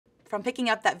From picking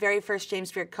up that very first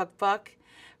James Beard cookbook,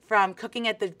 from cooking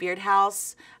at the Beard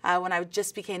House when I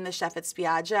just became the chef at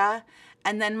Spiaggia,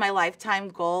 and then my lifetime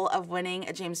goal of winning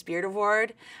a James Beard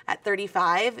Award at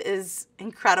 35 is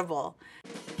incredible.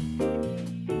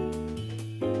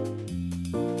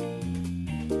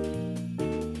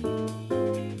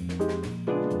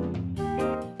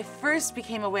 I first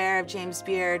became aware of James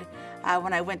Beard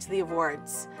when I went to the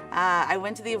awards. I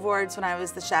went to the awards when I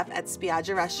was the chef at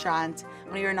Spiaggia Restaurant,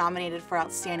 when we were nominated for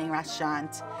Outstanding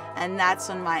Restaurant, and that's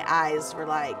when my eyes were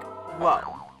like,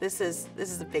 whoa, this is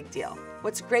a big deal.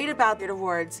 What's great about the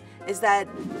awards is that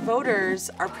voters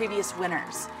are previous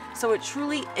winners. So it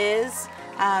truly is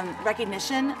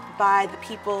recognition by the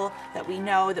people that we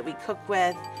know, that we cook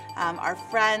with, our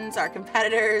friends, our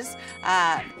competitors.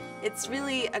 It's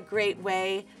really a great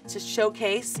way to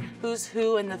showcase who's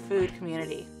who in the food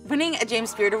community. Winning a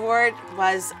James Beard Award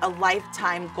was a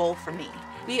lifetime goal for me.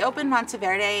 We opened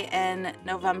Monteverde in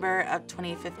November of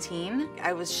 2015.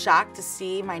 I was shocked to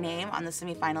see my name on the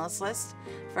semi-finalist list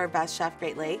for Best Chef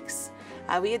Great Lakes.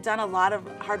 We had done a lot of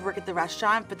hard work at the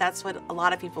restaurant, but that's what a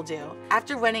lot of people do.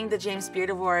 After winning the James Beard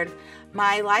Award,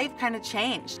 my life kind of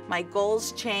changed. My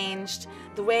goals changed.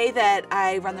 The way that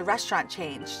I run the restaurant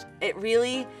changed. It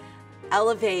really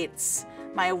elevates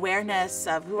my awareness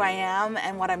of who I am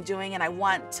and what I'm doing, and I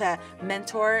want to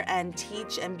mentor and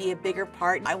teach and be a bigger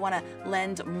part. I want to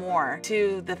lend more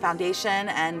to the foundation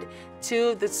and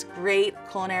to this great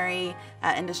culinary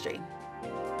industry.